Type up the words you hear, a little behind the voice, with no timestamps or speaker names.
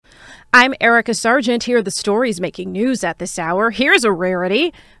I'm Erica Sargent. Here are the stories making news at this hour. Here's a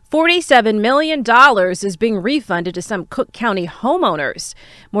rarity. $47 million is being refunded to some Cook County homeowners.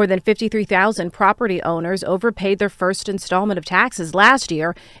 More than 53,000 property owners overpaid their first installment of taxes last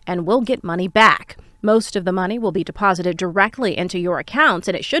year and will get money back. Most of the money will be deposited directly into your accounts,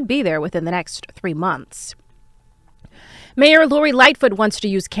 and it should be there within the next 3 months. Mayor Lori Lightfoot wants to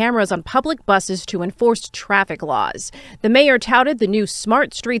use cameras on public buses to enforce traffic laws. The mayor touted the new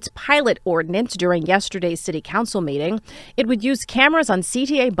Smart Streets pilot ordinance during yesterday's city council meeting. It would use cameras on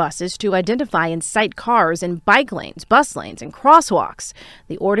CTA buses to identify and cite cars in bike lanes, bus lanes, and crosswalks.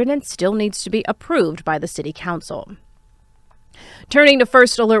 The ordinance still needs to be approved by the city council. Turning to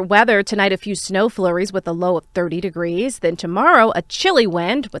first alert weather, tonight a few snow flurries with a low of 30 degrees. Then tomorrow, a chilly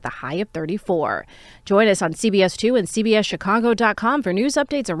wind with a high of 34. Join us on CBS 2 and CBSChicago.com for news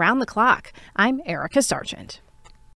updates around the clock. I'm Erica Sargent.